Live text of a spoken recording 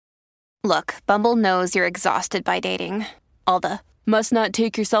Look, Bumble knows you're exhausted by dating. All the must not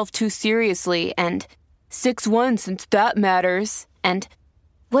take yourself too seriously and 6'1" since that matters. And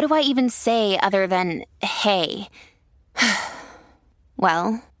what do I even say other than hey?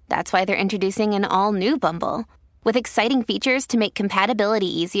 Well, that's why they're introducing an all-new Bumble with exciting features to make compatibility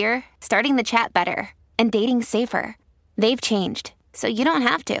easier, starting the chat better, and dating safer. They've changed, so you don't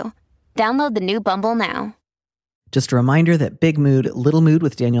have to. Download the new Bumble now. Just a reminder that Big Mood, Little Mood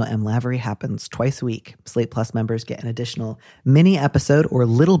with Daniel M. Lavery happens twice a week. Slate Plus members get an additional mini episode or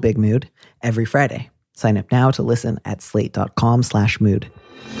Little Big Mood every Friday. Sign up now to listen at slate.com/mood.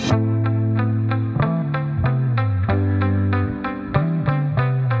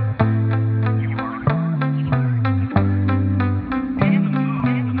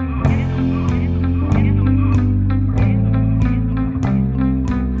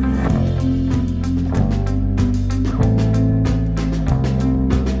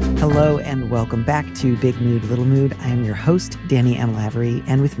 Hello and welcome back to Big Mood, Little Mood. I am your host, Danny M. Lavery,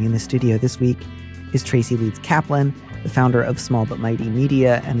 and with me in the studio this week is Tracy Leeds Kaplan, the founder of Small But Mighty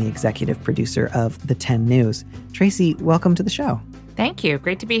Media and the executive producer of The 10 News. Tracy, welcome to the show. Thank you.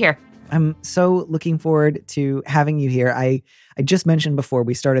 Great to be here. I'm so looking forward to having you here. I just mentioned before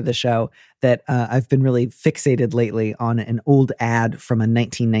we started the show that I've been really fixated lately on an old ad from a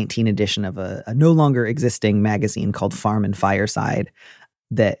 1919 edition of a no longer existing magazine called Farm and Fireside.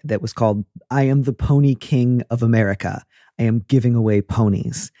 That was called, I am the Pony King of America. I am giving away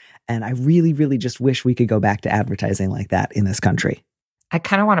ponies. And I really, really just wish we could go back to advertising like that in this country. I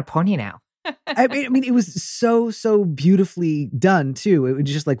kind of want a pony now. I mean, it was so beautifully done, too. It was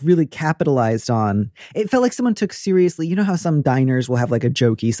just like really capitalized on. It felt like someone took seriously. You know how some diners will have like a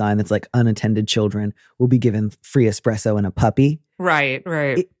jokey sign that's like unattended children will be given free espresso and a puppy? Right.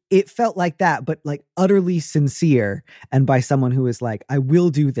 It felt like that, but like utterly sincere, and by someone who is like, I will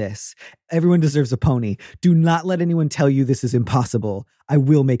do this. Everyone deserves a pony. Do not let anyone tell you this is impossible. I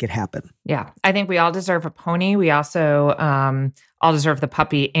will make it happen. Yeah. I think we all deserve a pony. We also all deserve the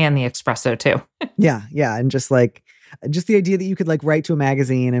puppy and the espresso too. Yeah. And just the idea that you could like write to a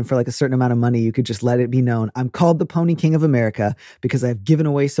magazine and for like a certain amount of money, you could just let it be known. I'm called the Pony King of America because I've given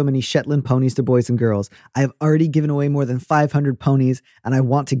away so many Shetland ponies to boys and girls. I have already given away more than 500 ponies and I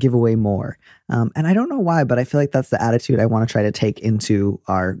want to give away more. And I don't know why, but I feel like that's the attitude I want to try to take into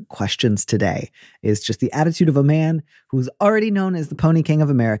our questions today, is just the attitude of a man who's already known as the Pony King of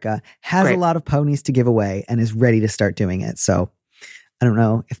America, has a lot of ponies to give away and is ready to start doing it. So I don't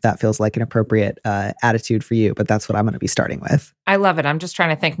know if that feels like an appropriate attitude for you, but that's what I'm going to be starting with. I love it. I'm just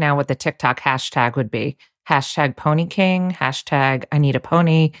trying to think now what the TikTok hashtag would be. Hashtag Pony King, hashtag I need a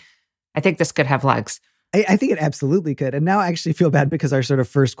pony. I think this could have legs. I think it absolutely could. And now I actually feel bad because our sort of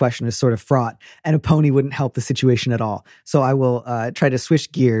first question is sort of fraught and a pony wouldn't help the situation at all. So I will try to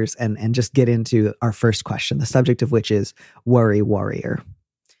switch gears and just get into our first question, the subject of which is Worry Warrior.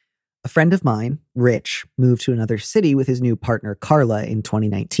 A friend of mine, Rich, moved to another city with his new partner, Carla, in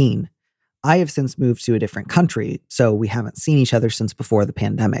 2019. I have since moved to a different country, so we haven't seen each other since before the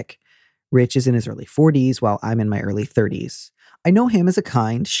pandemic. Rich is in his early 40s, while I'm in my early 30s. I know him as a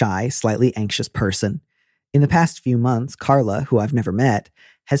kind, shy, slightly anxious person. In the past few months, Carla, who I've never met,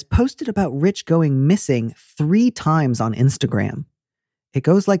 has posted about Rich going missing 3 times on Instagram. It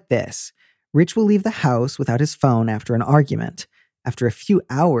goes like this. Rich will leave the house without his phone after an argument. After a few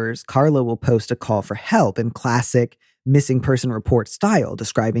hours, Carla will post a call for help in classic missing person report style,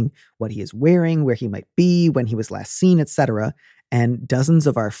 describing what he is wearing, where he might be, when he was last seen, etc. And dozens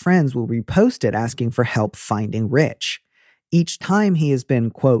of our friends will repost it asking for help finding Rich. Each time he has been,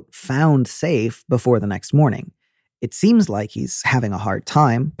 quote, found safe before the next morning. It seems like he's having a hard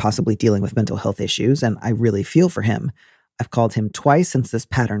time, possibly dealing with mental health issues, and I really feel for him. I've called him twice since this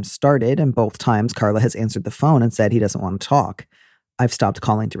pattern started, and both times Carla has answered the phone and said he doesn't want to talk. I've stopped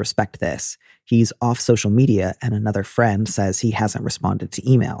calling to respect this. He's off social media, and another friend says he hasn't responded to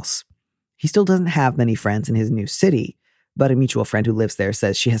emails. He still doesn't have many friends in his new city, but a mutual friend who lives there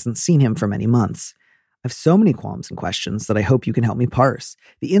says she hasn't seen him for many months. I have so many qualms and questions that I hope you can help me parse.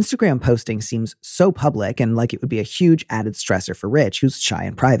 The Instagram posting seems so public and like it would be a huge added stressor for Rich, who's shy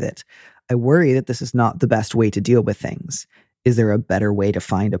and private. I worry that this is not the best way to deal with things. Is there a better way to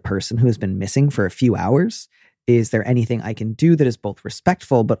find a person who has been missing for a few hours? Is there anything I can do that is both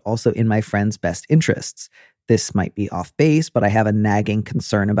respectful but also in my friend's best interests? This might be off base, but I have a nagging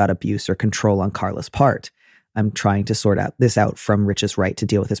concern about abuse or control on Carla's part. I'm trying to sort this out from Rich's right to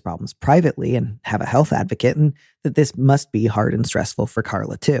deal with his problems privately and have a health advocate, and that this must be hard and stressful for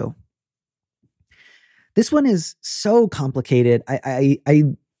Carla too. This one is so complicated. I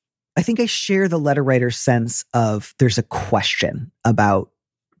think I share the letter writer's sense of there's a question about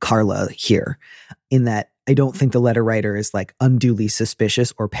Carla here, in that I don't think the letter writer is like unduly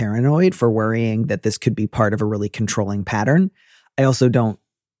suspicious or paranoid for worrying that this could be part of a really controlling pattern. I also don't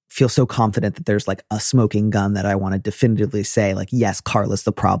feel so confident that there's like a smoking gun that I want to definitively say like, yes, Carla's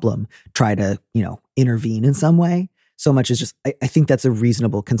the problem, try to, intervene in some way. So much as just, I think that's a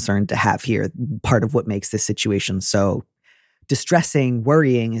reasonable concern to have here. Part of what makes this situation so distressing,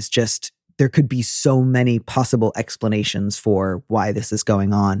 worrying is just there could be so many possible explanations for why this is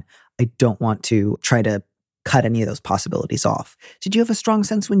going on. I don't want to try to cut any of those possibilities off. Did you have a strong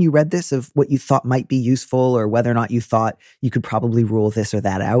sense when you read this of what you thought might be useful or whether or not you thought you could probably rule this or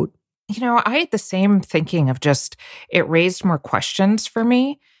that out? I had the same thinking of just, it raised more questions for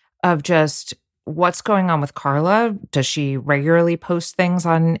me of just what's going on with Carla. Does she regularly post things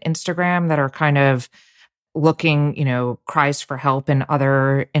on Instagram that are kind of looking, cries for help in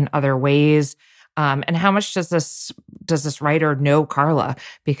other ways? And how much does this writer know Carla?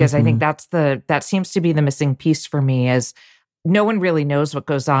 Because I think that seems to be the missing piece for me, is no one really knows what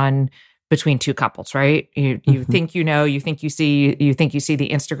goes on between two couples, right? You think you think you see the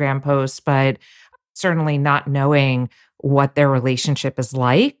Instagram posts, but certainly not knowing what their relationship is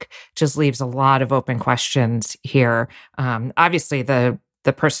like just leaves a lot of open questions here. Obviously, the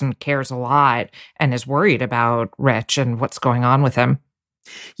person cares a lot and is worried about Rich and what's going on with him.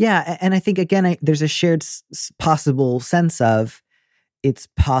 Yeah. And I think, again, there's a shared possible sense of it's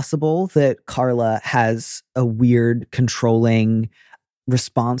possible that Carla has a weird, controlling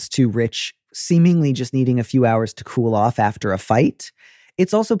response to Rich seemingly just needing a few hours to cool off after a fight.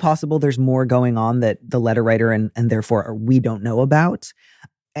 It's also possible there's more going on that the letter writer and therefore we don't know about.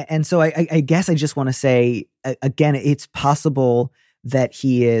 And so I guess I just want to say, again, it's possible that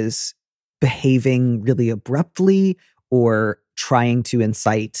he is behaving really abruptly or trying to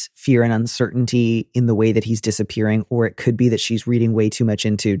incite fear and uncertainty in the way that he's disappearing. Or it could be that she's reading way too much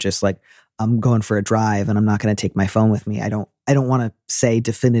into just like, I'm going for a drive and I'm not going to take my phone with me. I don't want to say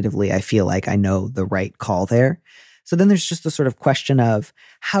definitively I feel like I know the right call there. So then there's just the sort of question of,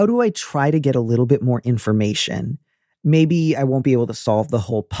 how do I try to get a little bit more information? Maybe I won't be able to solve the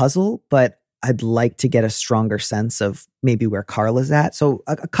whole puzzle, but I'd like to get a stronger sense of maybe where Carla's at. So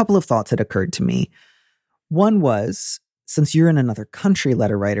a couple of thoughts had occurred to me. One was, since you're in another country,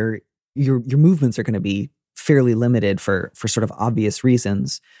 letter writer, your movements are going to be fairly limited for sort of obvious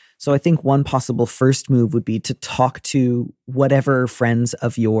reasons. So I think one possible first move would be to talk to whatever friends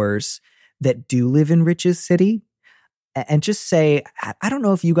of yours that do live in Rich's city and just say, I don't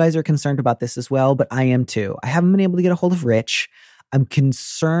know if you guys are concerned about this as well, but I am too. I haven't been able to get a hold of Rich. I'm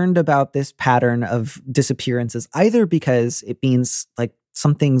concerned about this pattern of disappearances, either because it means like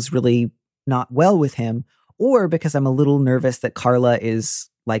something's really not well with him, or because I'm a little nervous that Carla is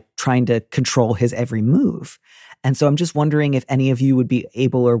like trying to control his every move. And so I'm just wondering if any of you would be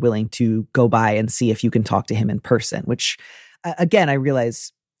able or willing to go by and see if you can talk to him in person, which again, I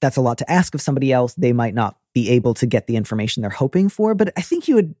realize that's a lot to ask of somebody else. They might not be able to get the information they're hoping for, but I think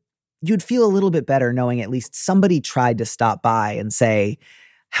you'd feel a little bit better knowing at least somebody tried to stop by and say,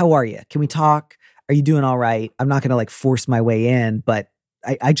 how are you? Can we talk? Are you doing all right? I'm not going to like force my way in, but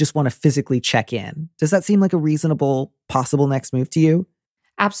I just want to physically check in. Does that seem like a reasonable, possible next move to you?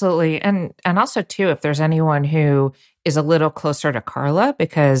 Absolutely. And also too, if there's anyone who is a little closer to Carla,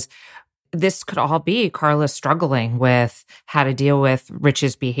 because this could all be Carla struggling with how to deal with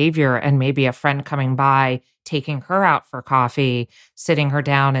Rich's behavior, and maybe a friend coming by, taking her out for coffee, sitting her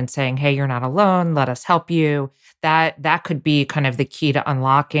down and saying, hey, you're not alone. Let us help you. That could be kind of the key to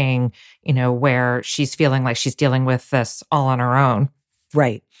unlocking, where she's feeling like she's dealing with this all on her own.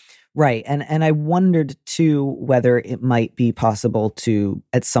 Right. And I wondered too whether it might be possible to,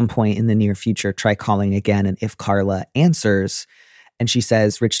 at some point in the near future, try calling again. And if Carla answers and she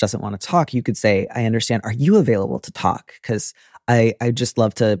says, Rich doesn't want to talk, you could say, I understand. Are you available to talk? Because I just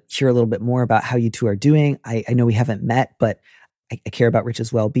love to hear a little bit more about how you two are doing. I know we haven't met, but I care about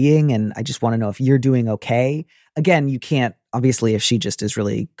Rich's well-being, and I just want to know if you're doing okay. Again, you can't, obviously, if she just is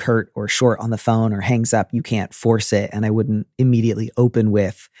really curt or short on the phone or hangs up, you can't force it. And I wouldn't immediately open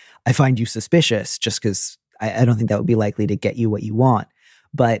with, I find you suspicious, just because I don't think that would be likely to get you what you want.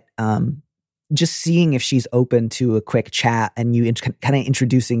 But just seeing if she's open to a quick chat and you kind of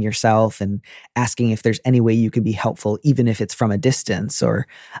introducing yourself and asking if there's any way you could be helpful, even if it's from a distance. Or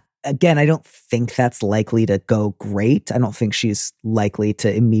again, I don't think that's likely to go great. I don't think she's likely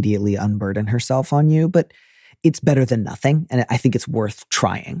to immediately unburden herself on you, but it's better than nothing. And I think it's worth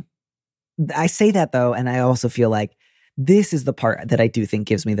trying. I say that though, and I also feel like this is the part that I do think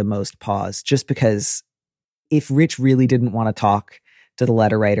gives me the most pause, just because if Rich really didn't want to talk to the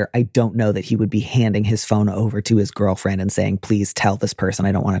letter writer, I don't know that he would be handing his phone over to his girlfriend and saying, please tell this person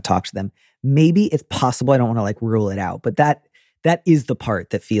I don't want to talk to them. Maybe it's possible. I don't want to like rule it out, but that is the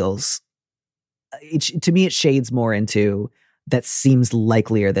part that feels, to me, it shades more into that seems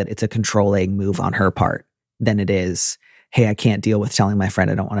likelier that it's a controlling move on her part than it is, hey, I can't deal with telling my friend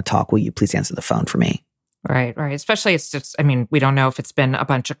I don't want to talk. Will you please answer the phone for me? Right. Especially it's just, I mean, we don't know if it's been a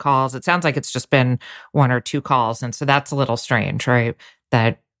bunch of calls. It sounds like it's just been one or two calls. And so that's a little strange, right?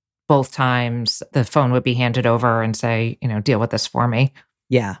 That both times the phone would be handed over and say, deal with this for me.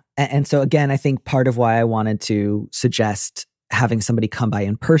 Yeah. And so again, I think part of why I wanted to suggest having somebody come by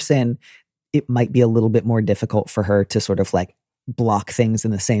in person, it might be a little bit more difficult for her to sort of like block things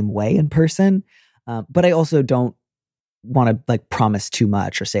in the same way in person. But I also don't want to like promise too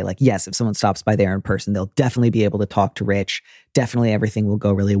much or say like, yes, if someone stops by there in person, they'll definitely be able to talk to Rich. Definitely everything will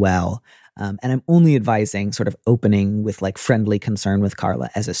go really well. And I'm only advising sort of opening with like friendly concern with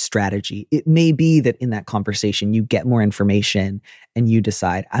Carla as a strategy. It may be that in that conversation, you get more information and you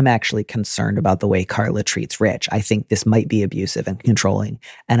decide, I'm actually concerned about the way Carla treats Rich. I think this might be abusive and controlling.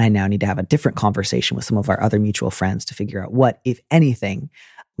 And I now need to have a different conversation with some of our other mutual friends to figure out what, if anything,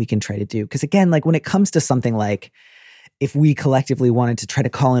 we can try to do. Because again, like when it comes to something like, if we collectively wanted to try to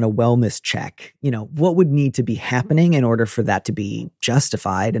call in a wellness check, what would need to be happening in order for that to be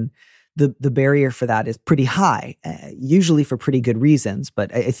justified? And the barrier for that is pretty high, usually for pretty good reasons.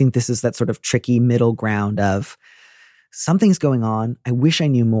 But I think this is that sort of tricky middle ground of something's going on. I wish I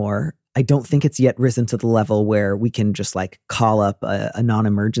knew more. I don't think it's yet risen to the level where we can just like call up a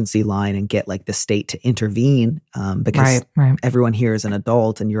non-emergency line and get like the state to intervene because everyone here is an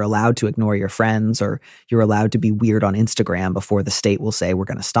adult and you're allowed to ignore your friends or you're allowed to be weird on Instagram before the state will say, we're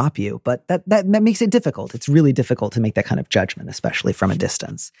going to stop you. But that makes it difficult. It's really difficult to make that kind of judgment, especially from a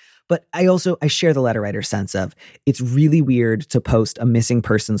distance. But I share the letter writer's sense of it's really weird to post a missing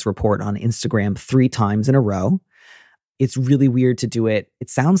persons report on Instagram 3 times in a row. It's really weird to do it.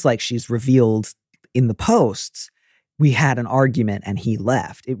 It sounds like she's revealed in the posts, we had an argument and he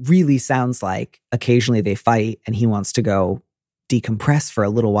left. It really sounds like occasionally they fight and he wants to go decompress for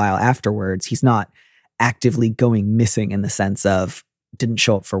a little while afterwards. He's not actively going missing in the sense of didn't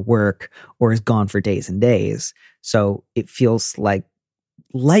show up for work or is gone for days and days. So it feels like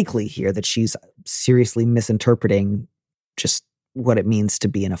likely here that she's seriously misinterpreting just what it means to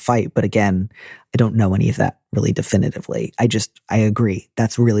be in a fight. But again, I don't know any of that really definitively. I agree.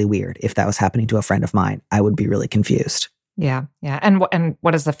 That's really weird. If that was happening to a friend of mine, I would be really confused. Yeah. And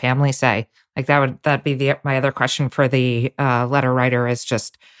what does the family say? Like that'd be my other question for the letter writer is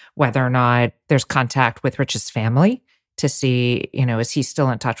just whether or not there's contact with Rich's family to see, is he still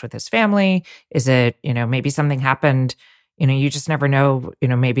in touch with his family? Is it, maybe something happened. You just never know,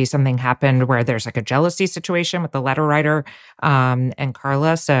 maybe something happened where there's like a jealousy situation with the letter writer and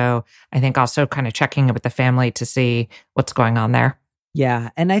Carla. So I think also kind of checking with the family to see what's going on there. Yeah.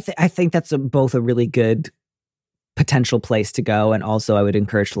 And I think that's both a really good potential place to go. And also I would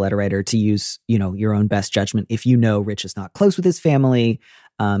encourage the letter writer to use, your own best judgment. If Rich is not close with his family,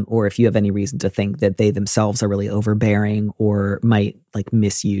 or if you have any reason to think that they themselves are really overbearing or might like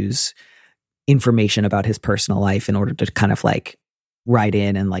misuse information about his personal life in order to kind of like write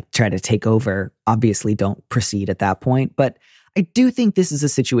in and like try to take over, obviously don't proceed at that point. But I do think this is a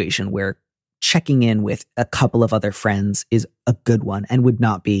situation where checking in with a couple of other friends is a good one and would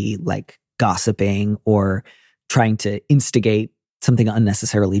not be like gossiping or trying to instigate something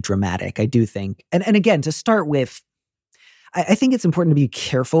unnecessarily dramatic. I do think, and again, to start with, I think it's important to be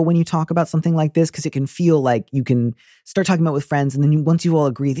careful when you talk about something like this because it can feel like you can start talking about with friends and then once you all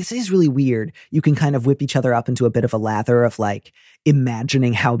agree, this is really weird, you can kind of whip each other up into a bit of a lather of like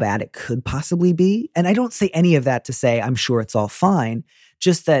imagining how bad it could possibly be. And I don't say any of that to say I'm sure it's all fine,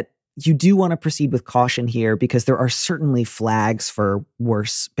 just that you do want to proceed with caution here because there are certainly flags for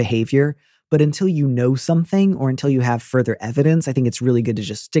worse behavior. But until you know something or until you have further evidence, I think it's really good to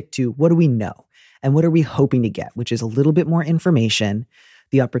just stick to what do we know? And what are we hoping to get, which is a little bit more information,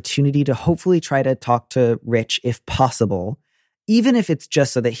 the opportunity to hopefully try to talk to Rich if possible, even if it's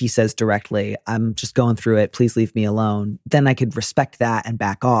just so that he says directly, I'm just going through it, please leave me alone. Then I could respect that and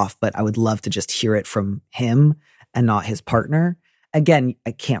back off, but I would love to just hear it from him and not his partner. Again,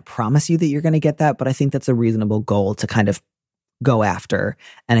 I can't promise you that you're going to get that, but I think that's a reasonable goal to kind of go after.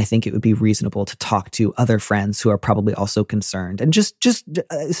 And I think it would be reasonable to talk to other friends who are probably also concerned and just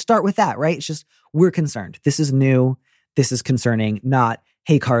start with that, right? It's just, we're concerned. This is new. This is concerning. Not,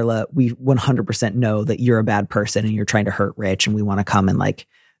 hey, Carla, we 100% know that you're a bad person and you're trying to hurt Rich and we want to come and like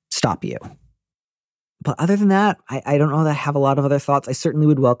stop you. But other than that, I don't know that I have a lot of other thoughts. I certainly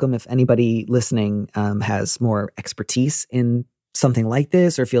would welcome if anybody listening has more expertise in something like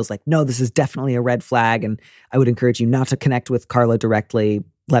this or feels like, no, this is definitely a red flag, and I would encourage you not to connect with Carla directly,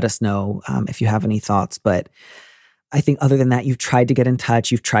 let us know if you have any thoughts. But I think other than that, you've tried to get in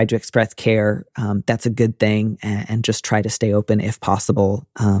touch, you've tried to express care. That's a good thing, and just try to stay open if possible.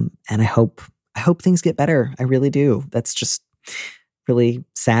 And I hope things get better. I really do. That's just really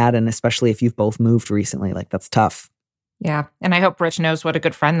sad. And especially if you've both moved recently, like that's tough. Yeah. And I hope Rich knows what a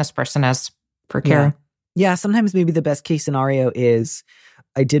good friend this person is for Kira. Yeah. Sometimes maybe the best case scenario is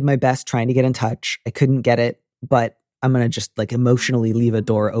I did my best trying to get in touch. I couldn't get it, but I'm going to just like emotionally leave a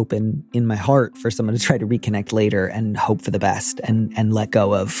door open in my heart for someone to try to reconnect later and hope for the best and let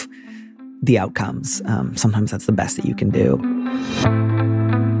go of the outcomes. Sometimes that's the best that you can do.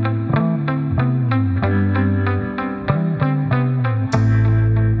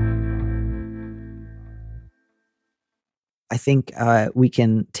 I think we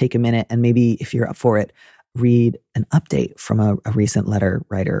can take a minute and maybe, if you're up for it, read an update from a recent letter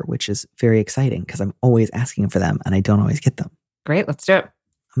writer, which is very exciting because I'm always asking for them and I don't always get them. Great, let's do it.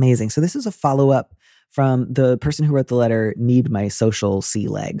 Amazing. So this is a follow-up from the person who wrote the letter, Need My Social Sea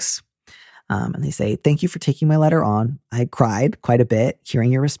Legs. And they say, thank you for taking my letter on. I cried quite a bit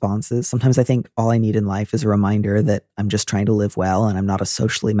hearing your responses. Sometimes I think all I need in life is a reminder that I'm just trying to live well and I'm not a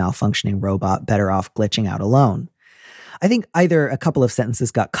socially malfunctioning robot better off glitching out alone. I think either a couple of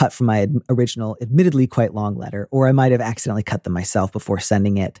sentences got cut from my original, admittedly quite long letter, or I might have accidentally cut them myself before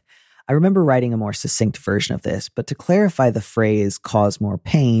sending it. I remember writing a more succinct version of this, but to clarify the phrase cause more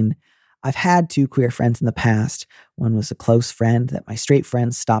pain, I've had 2 queer friends in the past. One was a close friend that my straight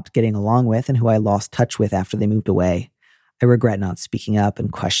friends stopped getting along with and who I lost touch with after they moved away. I regret not speaking up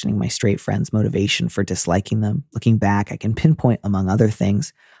and questioning my straight friends' motivation for disliking them. Looking back, I can pinpoint, among other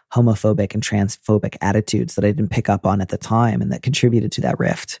things, homophobic and transphobic attitudes that I didn't pick up on at the time and that contributed to that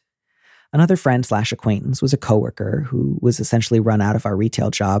rift. Another friend/acquaintance was a coworker who was essentially run out of our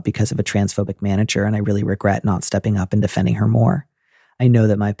retail job because of a transphobic manager, and I really regret not stepping up and defending her more. I know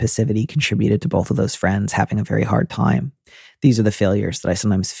that my passivity contributed to both of those friends having a very hard time. These are the failures that I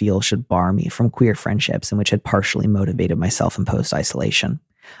sometimes feel should bar me from queer friendships and which had partially motivated my self-imposed isolation.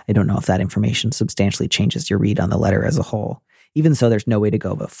 I don't know if that information substantially changes your read on the letter as a whole. Even so, there's no way to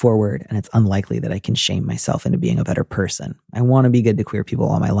go but forward, and it's unlikely that I can shame myself into being a better person. I want to be good to queer people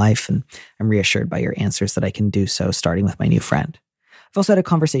all my life, and I'm reassured by your answers that I can do so, starting with my new friend. I've also had a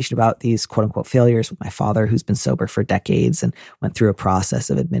conversation about these quote-unquote failures with my father, who's been sober for decades and went through a process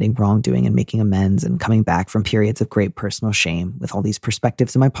of admitting wrongdoing and making amends and coming back from periods of great personal shame. With all these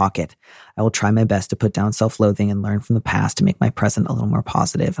perspectives in my pocket, I will try my best to put down self-loathing and learn from the past to make my present a little more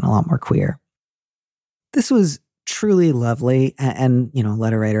positive and a lot more queer. This was truly lovely. And,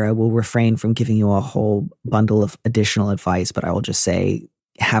 letter writer, I will refrain from giving you a whole bundle of additional advice, but I will just say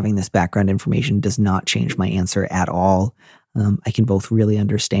having this background information does not change my answer at all. I can both really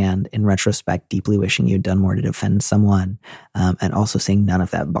understand, in retrospect, deeply wishing you'd done more to defend someone, and also saying none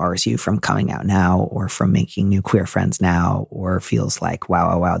of that bars you from coming out now or from making new queer friends now, or feels like,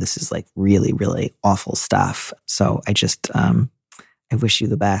 wow, this is like really, really awful stuff. So I just, I wish you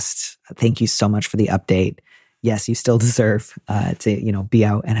the best. Thank you so much for the update. Yes, you still deserve to, be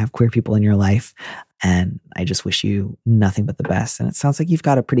out and have queer people in your life. And I just wish you nothing but the best. And it sounds like you've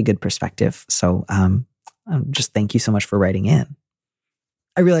got a pretty good perspective. So just thank you so much for writing in.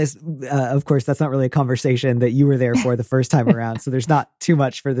 I realize, of course, that's not really a conversation that you were there for the first time around. So there's not too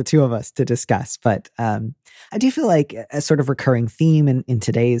much for the two of us to discuss. But I do feel like a sort of recurring theme in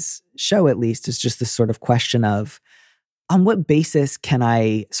today's show, at least, is just this sort of question of, on what basis can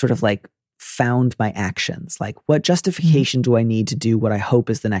I sort of like found my actions? Like, what justification do I need to do what I hope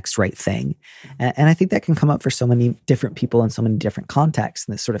is the next right thing? And I think that can come up for so many different people in so many different contexts.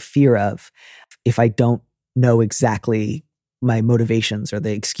 And this sort of fear of, if I don't know exactly my motivations or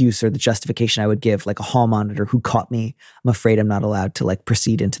the excuse or the justification I would give, like a hall monitor who caught me, I'm afraid I'm not allowed to like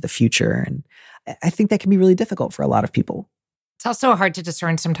proceed into the future. And I think that can be really difficult for a lot of people. It's also hard to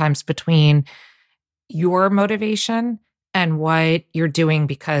discern sometimes between your motivation and what you're doing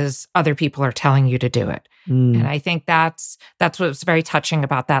because other people are telling you to do it. And I think that's what's very touching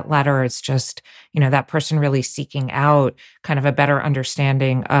about that letter. It's just, that person really seeking out kind of a better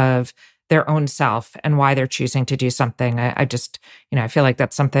understanding of their own self and why they're choosing to do something. I just, I feel like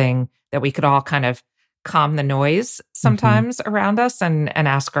that's something that we could all kind of calm the noise sometimes around us and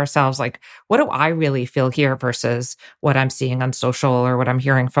ask ourselves, like, what do I really feel here versus what I'm seeing on social or what I'm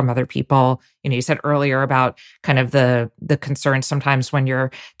hearing from other people? You said earlier about kind of the concern sometimes when you're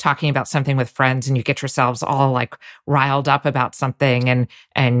talking about something with friends and you get yourselves all like riled up about something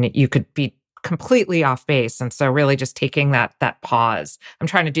and you could be completely off base. And so really just taking that pause. I'm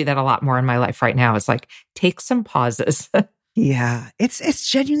trying to do that a lot more in my life right now. It's like, take some pauses. Yeah, it's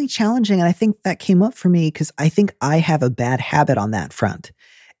genuinely challenging. And I think that came up for me because I think I have a bad habit on that front.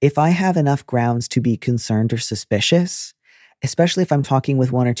 If I have enough grounds to be concerned or suspicious, especially if I'm talking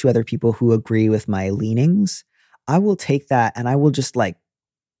with one or two other people who agree with my leanings, I will take that and I will just I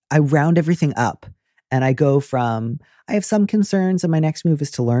round everything up. And I go from, I have some concerns and my next move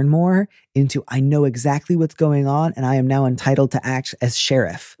is to learn more, into I know exactly what's going on and I am now entitled to act as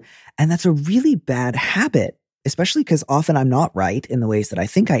sheriff. And that's a really bad habit, especially because often I'm not right in the ways that I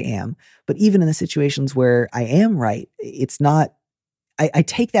think I am. But even in the situations where I am right, it's not, I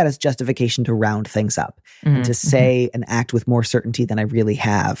take that as justification to round things up and to say and act with more certainty than I really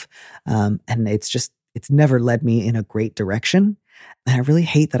have. And it's never led me in a great direction. And I really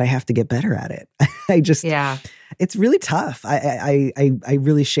hate that I have to get better at it. It's really tough. I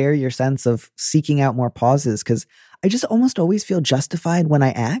really share your sense of seeking out more pauses because I just almost always feel justified when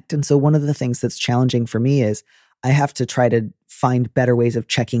I act. And so one of the things that's challenging for me is I have to try to find better ways of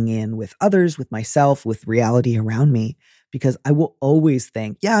checking in with others, with myself, with reality around me, because I will always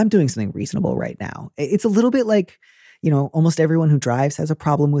think, yeah, I'm doing something reasonable right now. It's a little bit like, almost everyone who drives has a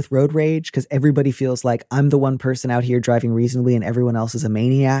problem with road rage because everybody feels like I'm the one person out here driving reasonably and everyone else is a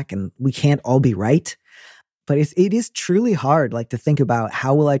maniac and we can't all be right. But it is truly hard, to think about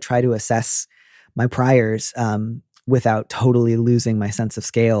how will I try to assess my priors without totally losing my sense of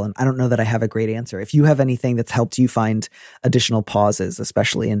scale. And I don't know that I have a great answer. If you have anything that's helped you find additional pauses,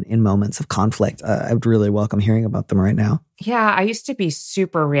 especially in moments of conflict, I would really welcome hearing about them right now. Yeah, I used to be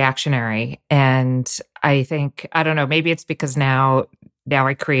super reactionary. And I think, I don't know, maybe it's because now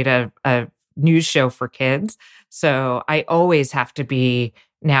I create a news show for kids. So I always have to be,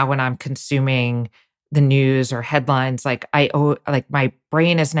 now when I'm consuming the news or headlines, my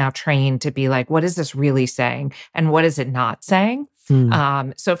brain is now trained to be like, what is this really saying? And what is it not saying?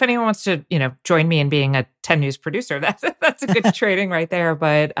 So if anyone wants to, join me in being a 10 News producer, that's a good training right there.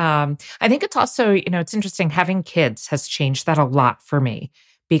 But I think it's also, it's interesting, having kids has changed that a lot for me,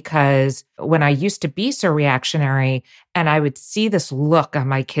 because when I used to be so reactionary and I would see this look on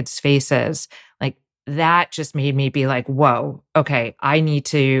my kids' faces, that just made me be like, whoa, okay, I need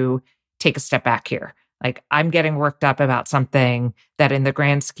to take a step back here. I'm getting worked up about something that in the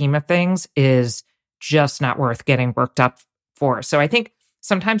grand scheme of things is just not worth getting worked up for. So I think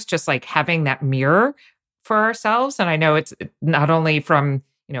sometimes just having that mirror for ourselves. And I know it's not only from,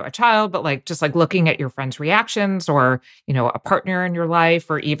 a child, but just looking at your friends' reactions or, a partner in your life,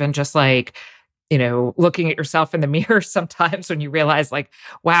 or even just looking at yourself in the mirror sometimes when you realize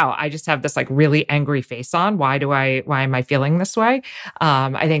wow, I just have this really angry face on. Why am I feeling this way?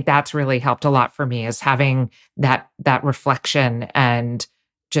 I think that's really helped a lot for me, is having that reflection and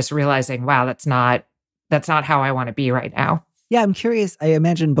just realizing, wow, that's not how I want to be right now. Yeah, I'm curious. I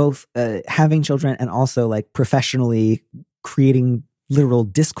imagine both having children and also professionally creating literal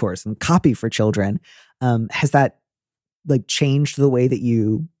discourse and copy for children. Has that changed the way that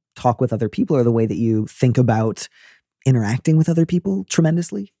you talk with other people or the way that you think about interacting with other people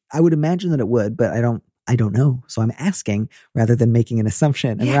tremendously? I would imagine that it would, but I don't know. So I'm asking rather than making an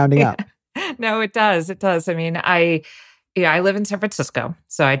assumption and rounding up. No, it does. It does. I mean, I live in San Francisco,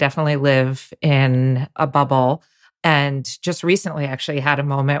 so I definitely live in a bubble. And just recently actually had a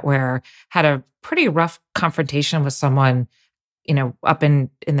moment where had a pretty rough confrontation with someone, up in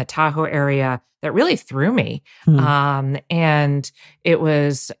the Tahoe area that really threw me. And it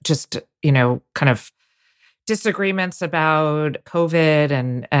was just, kind of disagreements about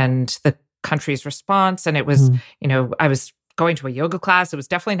COVID and the country's response. And it was, I was going to a yoga class. It was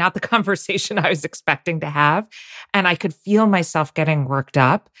definitely not the conversation I was expecting to have. And I could feel myself getting worked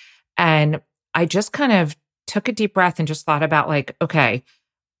up. And I just kind of took a deep breath and just thought about okay,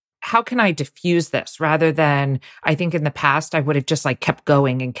 how can I diffuse this, rather than, I think in the past I would have just kept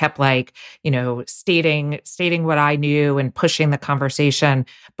going and kept stating what I knew and pushing the conversation.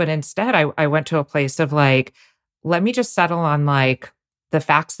 But instead I went to a place of let me just settle on the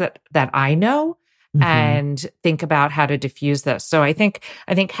facts that I know and think about how to diffuse this. So I think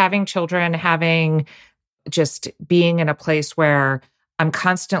having children, having just being in a place where I'm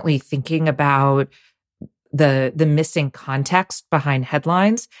constantly thinking about the missing context behind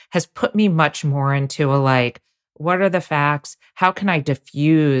headlines has put me much more into what are the facts? How can I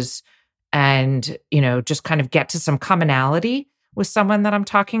diffuse and, just kind of get to some commonality with someone that I'm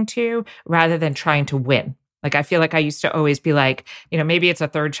talking to, rather than trying to win. I feel I used to always be maybe it's a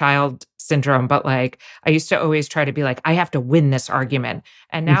third child syndrome, but I used to always try to be I have to win this argument.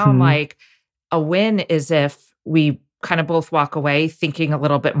 And now I'm a win is if we kind of both walk away thinking a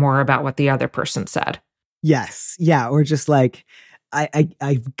little bit more about what the other person said. Yes. Yeah. Or just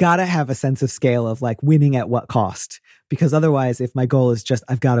I've got to have a sense of scale of winning at what cost, Because otherwise, if my goal is just,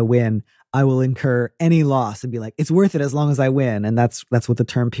 I've got to win, I will incur any loss and be like, it's worth it as long as I win. And that's what the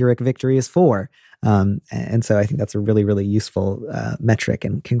term Pyrrhic victory is for. And so I think that's a really, really useful metric.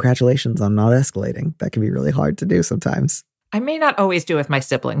 And congratulations on not escalating. That can be really hard to do sometimes. I may not always do with my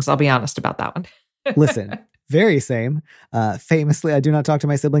siblings. I'll be honest about that one. Listen, very same. Famously, I do not talk to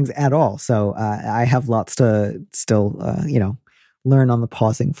my siblings at all. So I have lots to still, learn on the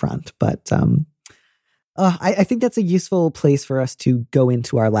pausing front. But I think that's a useful place for us to go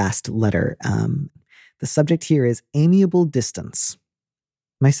into our last letter. The subject here is amiable distance.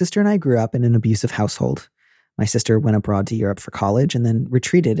 My sister and I grew up in an abusive household. My sister went abroad to Europe for college and then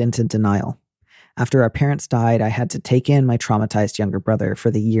retreated into denial. After our parents died, I had to take in my traumatized younger brother for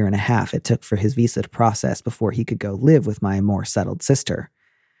the 1.5 years it took for his visa to process before he could go live with my more settled sister.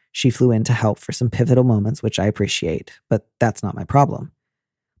 She flew in to help for some pivotal moments, which I appreciate, but that's not my problem.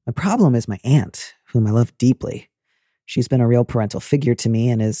 My problem is my aunt, whom I love deeply. She's been a real parental figure to me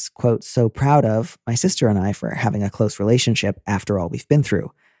and is, quote, so proud of my sister and I for having a close relationship after all we've been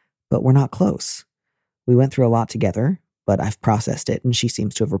through. But we're not close. We went through a lot together, but I've processed it and she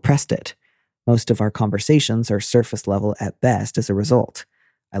seems to have repressed it. Most of our conversations are surface level at best as a result.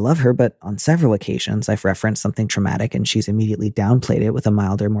 I love her, but on several occasions I've referenced something traumatic and she's immediately downplayed it with a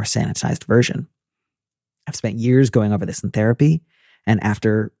milder, more sanitized version. I've spent years going over this in therapy, and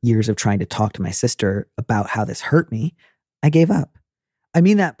after years of trying to talk to my sister about how this hurt me, I gave up. I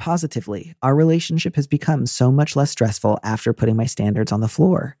mean that positively. Our relationship has become so much less stressful after putting my standards on the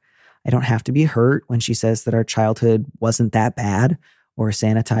floor. I don't have to be hurt when she says that our childhood wasn't that bad, or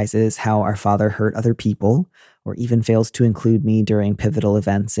sanitizes how our father hurt other people, or even fails to include me during pivotal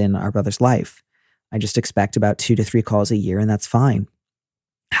events in our brother's life. I just expect about 2 to 3 calls a year, and that's fine.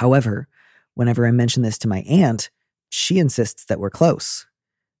 However, whenever I mention this to my aunt, she insists that we're close.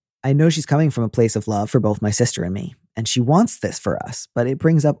 I know she's coming from a place of love for both my sister and me, and she wants this for us, but it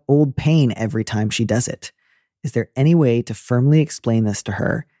brings up old pain every time she does it. Is there any way to firmly explain this to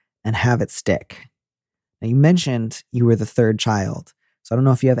her and have it stick? Now, you mentioned you were the 3rd child. So I don't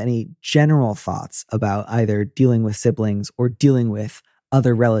know if you have any general thoughts about either dealing with siblings or dealing with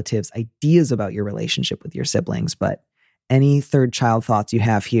other relatives, ideas about your relationship with your siblings, but any 3rd child thoughts you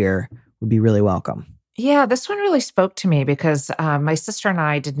have here would be really welcome. Yeah, this one really spoke to me because my sister and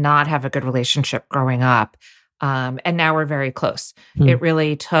I did not have a good relationship growing up, and now we're very close. It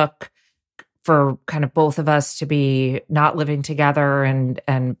really took for kind of both of us to be not living together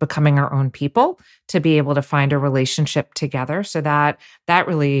and becoming our own people to be able to find a relationship together. So that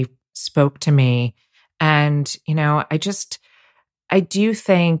really spoke to me. And, I do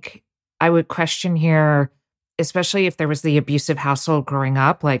think I would question here, especially if there was the abusive household growing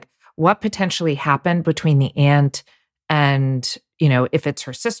up, like what potentially happened between the aunt and, if it's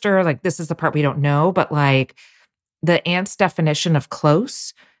her sister, like this is the part we don't know, but like the aunt's definition of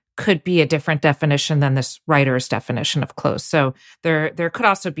close could be a different definition than this writer's definition of close. So there could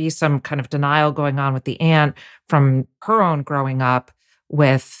also be some kind of denial going on with the aunt from her own growing up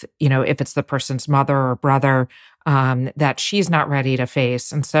with, if it's the person's mother or brother, that she's not ready to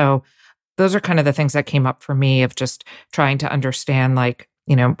face. And so those are kind of the things that came up for me of just trying to understand, like,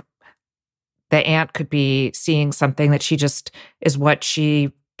 the aunt could be seeing something that she just is what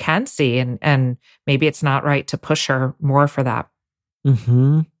she can see. And maybe it's not right to push her more for that.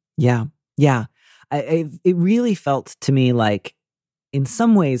 Mm-hmm. Yeah. It really felt to me like, in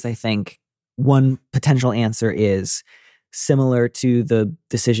some ways, I think one potential answer is similar to the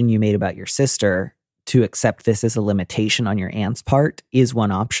decision you made about your sister to accept this as a limitation on your aunt's part is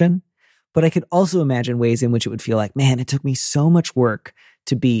one option. But I could also imagine ways in which it would feel like, man, it took me so much work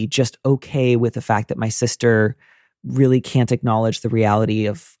to be just okay with the fact that my sister really can't acknowledge the reality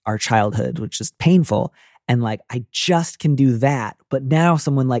of our childhood, which is painful. And like, I just can do that. But now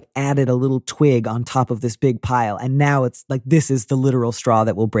someone like added a little twig on top of this big pile. And now it's like, this is the literal straw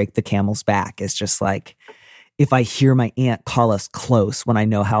that will break the camel's back. It's just like, if I hear my aunt call us close when I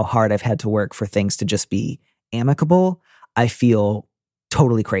know how hard I've had to work for things to just be amicable, I feel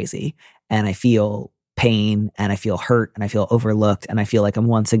totally crazy. And I feel pain and I feel hurt and I feel overlooked. And I feel like I'm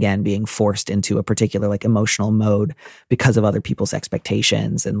once again being forced into a particular like emotional mode because of other people's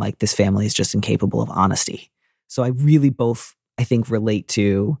expectations. And like this family is just incapable of honesty. So I really both, I think, relate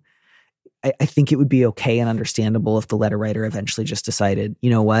to, I think it would be okay and understandable if the letter writer eventually just decided, you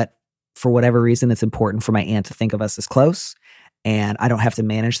know what, for whatever reason, it's important for my aunt to think of us as close. And I don't have to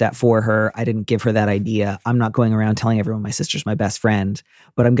manage that for her. I didn't give her that idea. I'm not going around telling everyone my sister's my best friend,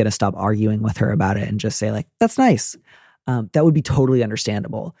 but I'm going to stop arguing with her about it and just say like, that's nice. That would be totally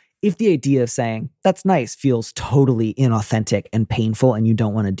understandable. If the idea of saying that's nice feels totally inauthentic and painful and you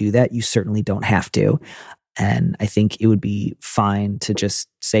don't want to do that, you certainly don't have to. And I think it would be fine to just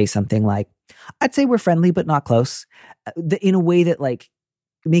say something like, I'd say we're friendly, but not close, in a way that like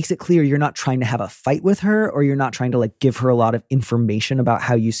makes it clear you're not trying to have a fight with her, or you're not trying to like give her a lot of information about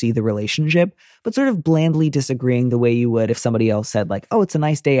how you see the relationship, but sort of blandly disagreeing the way you would if somebody else said like, oh, it's a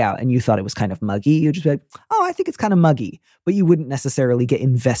nice day out, and you thought it was kind of muggy. You'd just be like, oh, I think it's kind of muggy. But you wouldn't necessarily get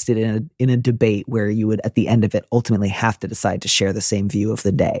invested in a debate where you would at the end of it ultimately have to decide to share the same view of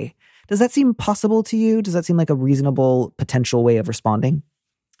the day. Does that seem possible to you? Does that seem like a reasonable potential way of responding?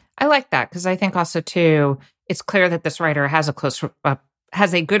 I like that, because I think also too, it's clear that this writer has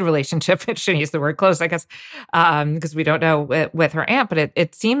a good relationship. I shouldn't use the word close, I guess, because we don't know with her aunt, but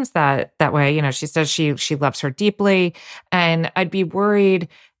it seems that way. You know, she says she loves her deeply, and I'd be worried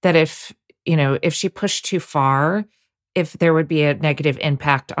that if she pushed too far, if there would be a negative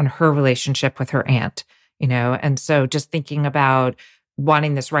impact on her relationship with her aunt. You know, and so just thinking about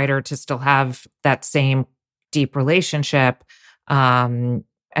wanting this writer to still have that same deep relationship,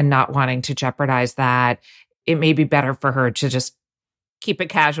 and not wanting to jeopardize that, it may be better for her to just keep it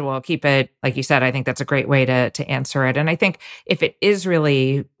casual, keep it, like you said. I think that's a great way to answer it. And I think if it is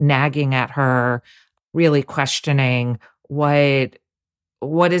really nagging at her, really questioning what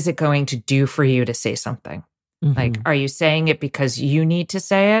is it going to do for you to say something? Mm-hmm. Like, are you saying it because you need to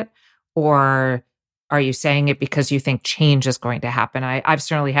say it? Or are you saying it because you think change is going to happen? I've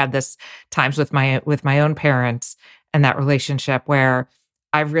certainly had this times with my own parents and that relationship where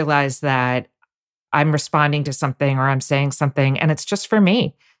I've realized that I'm responding to something or I'm saying something and it's just for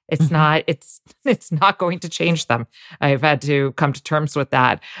me. It's not, it's not going to change them. I've had to come to terms with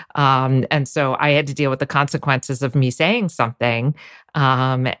that. And so I had to deal with the consequences of me saying something,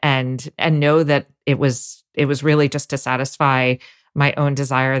 and know that it was really just to satisfy my own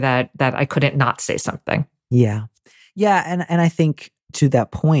desire that I couldn't not say something. Yeah. Yeah. And I think to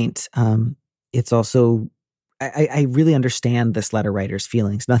that point, it's also, I really understand this letter writer's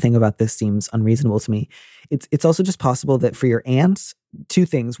feelings. Nothing about this seems unreasonable to me. It's also just possible that for your aunts, two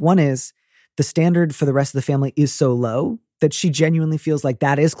things. One is the standard for the rest of the family is so low that she genuinely feels like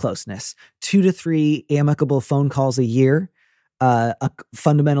that is closeness. 2 to 3 amicable phone calls a year, a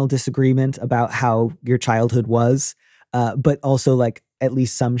fundamental disagreement about how your childhood was, but also like at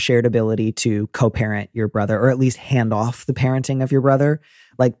least some shared ability to co-parent your brother, or at least hand off the parenting of your brother.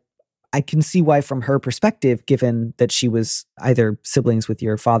 Like, I can see why, from her perspective, given that she was either siblings with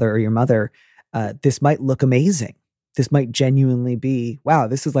your father or your mother, this might look amazing. This might genuinely be, wow,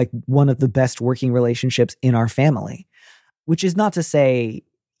 this is like one of the best working relationships in our family, which is not to say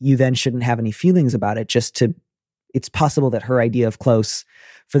you then shouldn't have any feelings about it. It's possible that her idea of close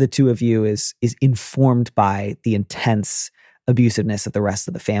for the two of you is informed by the intense abusiveness of the rest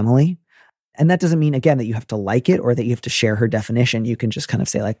of the family. And that doesn't mean, again, that you have to like it or that you have to share her definition. You can just kind of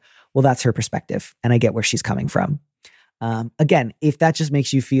say like, well, that's her perspective and I get where she's coming from. Again, if that just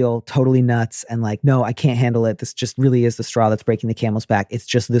makes you feel totally nuts and like, no, I can't handle it, this just really is the straw that's breaking the camel's back, it's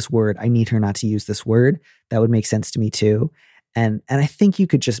just this word, I need her not to use this word, that would make sense to me too. And I think you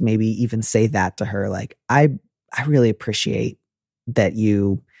could just maybe even say that to her. Like, I really appreciate that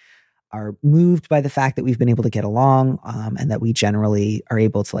you are moved by the fact that we've been able to get along, and that we generally are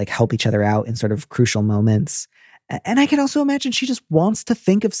able to like help each other out in sort of crucial moments. And I can also imagine she just wants to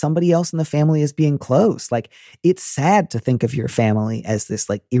think of somebody else in the family as being close. Like, it's sad to think of your family as this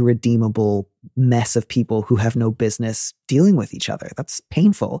like irredeemable mess of people who have no business dealing with each other. That's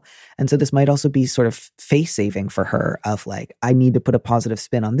painful. And so this might also be sort of face saving for her of like, I need to put a positive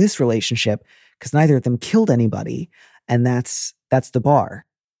spin on this relationship because neither of them killed anybody. And that's the bar.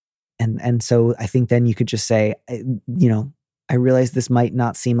 And so I think then you could just say, I realize this might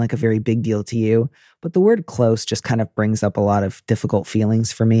not seem like a very big deal to you, but the word close just kind of brings up a lot of difficult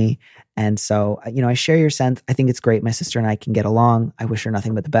feelings for me. And so, I share your sense. I think it's great. My sister and I can get along. I wish her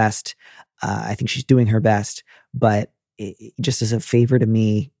nothing but the best. I think she's doing her best, but just as a favor to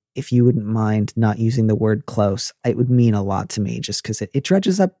me, if you wouldn't mind not using the word close, it would mean a lot to me just because it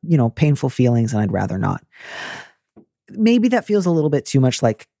dredges up, painful feelings, and I'd rather not. Maybe that feels a little bit too much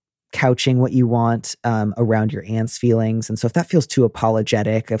like couching what you want around your aunt's feelings. And so if that feels too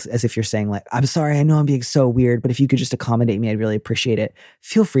apologetic, as if you're saying like, I'm sorry, I know I'm being so weird, but if you could just accommodate me, I'd really appreciate it.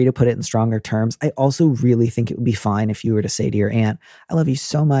 Feel free to put it in stronger terms. I also really think it would be fine if you were to say to your aunt, I love you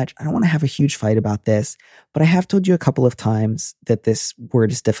so much. I don't want to have a huge fight about this, but I have told you a couple of times that this word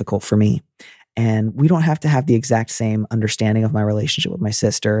is difficult for me. And we don't have to have the exact same understanding of my relationship with my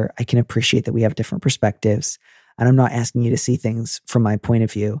sister. I can appreciate that we have different perspectives. And I'm not asking you to see things from my point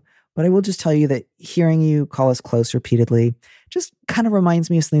of view. But I will just tell you that hearing you call us close repeatedly just kind of reminds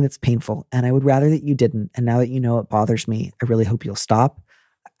me of something that's painful. And I would rather that you didn't. And now that you know it bothers me, I really hope you'll stop.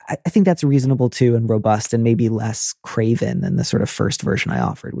 I think that's reasonable too, and robust, and maybe less craven than the sort of first version I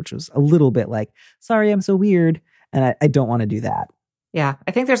offered, which was a little bit like, sorry, I'm so weird. And I don't want to do that. Yeah.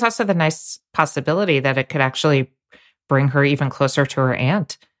 I think there's also the nice possibility that it could actually bring her even closer to her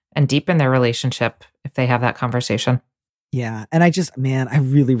aunt and deepen their relationship if they have that conversation. Yeah. And I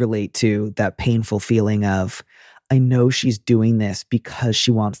really relate to that painful feeling of, I know she's doing this because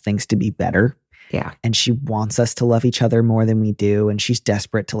she wants things to be better. Yeah. And she wants us to love each other more than we do. And she's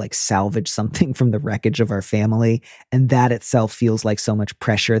desperate to like salvage something from the wreckage of our family. And that itself feels like so much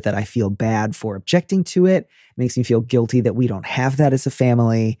pressure that I feel bad for objecting to it. It makes me feel guilty that we don't have that as a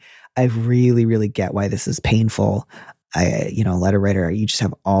family. I really, really get why this is painful. Letter writer, you just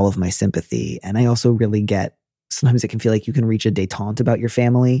have all of my sympathy. And I also really get, sometimes it can feel like you can reach a détente about your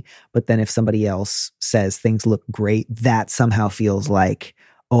family. But then if somebody else says things look great, that somehow feels like,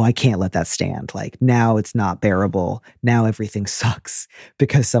 oh, I can't let that stand. Like now it's not bearable. Now everything sucks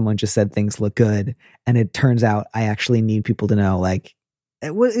because someone just said things look good. And it turns out I actually need people to know, like,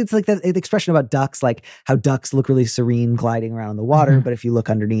 it's like that expression about ducks, like how ducks look really serene gliding around the water. Mm-hmm. But if you look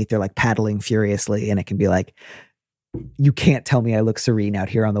underneath, they're like paddling furiously. And it can be like, you can't tell me I look serene out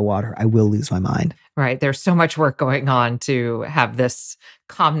here on the water. I will lose my mind. Right. There's so much work going on to have this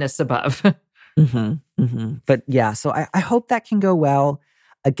calmness above. Mm-hmm, mm-hmm. But yeah, so I hope that can go well.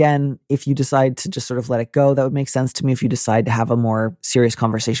 Again, if you decide to just sort of let it go, that would make sense to me. If you decide to have a more serious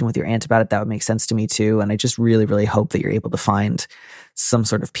conversation with your aunt about it, that would make sense to me too. And I just really, really hope that you're able to find some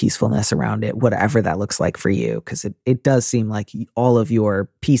sort of peacefulness around it, whatever that looks like for you. Because it does seem like all of your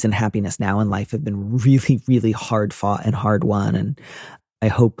peace and happiness now in life have been really, really hard fought and hard won. And I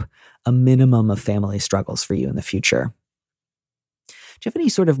hope a minimum of family struggles for you in the future. Do you have any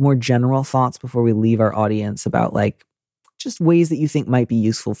sort of more general thoughts before we leave our audience about like, just ways that you think might be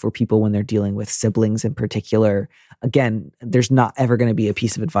useful for people when they're dealing with siblings in particular? Again, there's not ever going to be a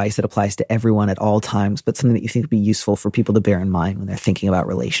piece of advice that applies to everyone at all times, but something that you think would be useful for people to bear in mind when they're thinking about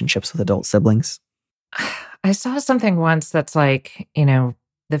relationships with adult siblings. I saw something once that's like, the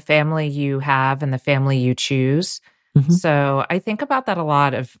family you have and the family you choose. Mm-hmm. So I think about that a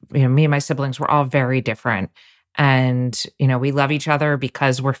lot of, me and my siblings, we're all very different. And, we love each other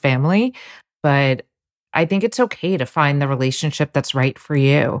because we're family, but I think it's okay to find the relationship that's right for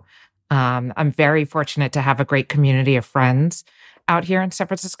you. I'm very fortunate to have a great community of friends out here in San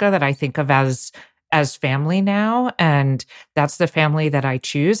Francisco that I think of as family now, and that's the family that I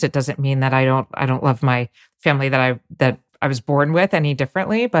choose. It doesn't mean that I don't love my family that I was born with any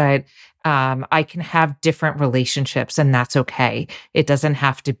differently, but I can have different relationships, and that's okay. It doesn't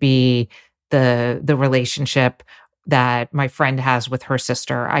have to be the relationship that my friend has with her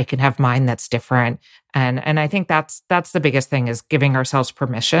sister. I can have mine that's different. And I think that's the biggest thing, is giving ourselves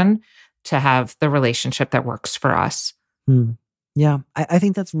permission to have the relationship that works for us. Yeah, I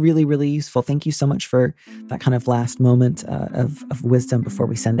think that's really, really useful. Thank you so much for that kind of last moment of wisdom before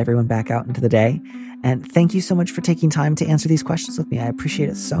we send everyone back out into the day. And thank you so much for taking time to answer these questions with me. I appreciate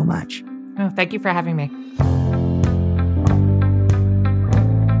it so much. Oh, thank you for having me.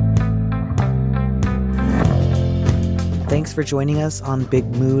 Thanks for joining us on Big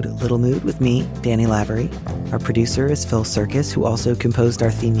Mood, Little Mood with me, Danny Lavery. Our producer is Phil Serkis, who also composed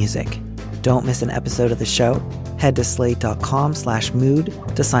our theme music. Don't miss an episode of the show. Head to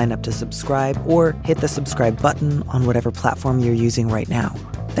slate.com/mood to sign up to subscribe, or hit the subscribe button on whatever platform you're using right now.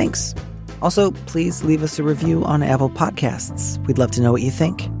 Thanks. Also, please leave us a review on Apple Podcasts. We'd love to know what you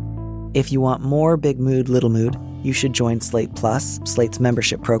think. If you want more Big Mood, Little Mood, you should join Slate Plus, Slate's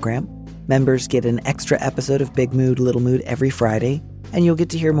membership program. Members get an extra episode of Big Mood, Little Mood every Friday, and you'll get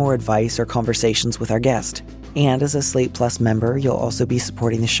to hear more advice or conversations with our guest. And as a Slate Plus member, you'll also be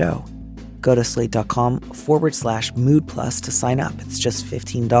supporting the show. Go to slate.com/mood plus to sign up. It's just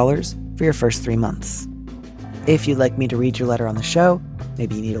 $15 for your first 3 months. If you'd like me to read your letter on the show,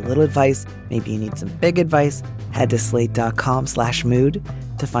 maybe you need a little advice, maybe you need some big advice, head to slate.com/mood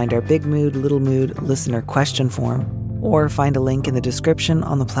to find our Big Mood, Little Mood listener question form, or find a link in the description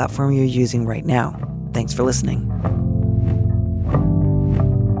on the platform you're using right now. Thanks for listening.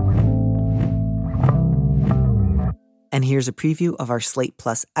 And here's a preview of our Slate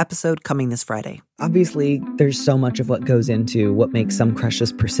Plus episode coming this Friday. Obviously, there's so much of what goes into what makes some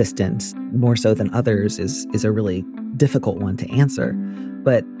crushes persistent, more so than others, is a really difficult one to answer.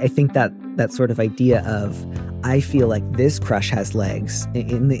 But I think that sort of idea of, I feel like this crush has legs,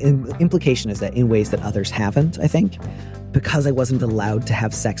 the implication is that in ways that others haven't, I think, because I wasn't allowed to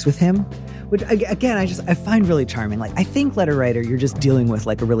have sex with him, which again, I find really charming. Like, I think, letter writer, you're just dealing with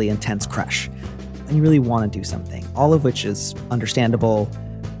like a really intense crush and you really want to do something, all of which is understandable.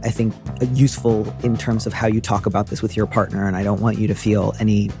 I think, useful in terms of how you talk about this with your partner, and I don't want you to feel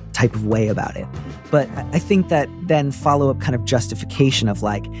any type of way about it. But I think that then follow-up kind of justification of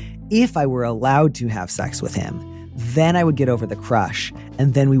like, if I were allowed to have sex with him, then I would get over the crush,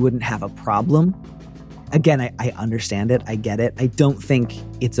 and then we wouldn't have a problem. Again, I understand it. I get it. I don't think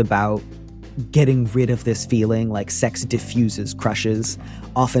it's about getting rid of this feeling. Like, sex diffuses crushes.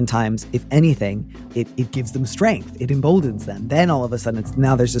 Oftentimes, if anything, it gives them strength. It emboldens them. Then all of a sudden,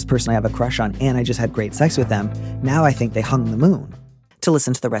 now there's this person I have a crush on, and I just had great sex with them. Now I think they hung the moon. To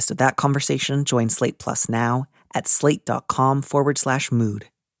listen to the rest of that conversation, join Slate Plus now at slate.com/mood.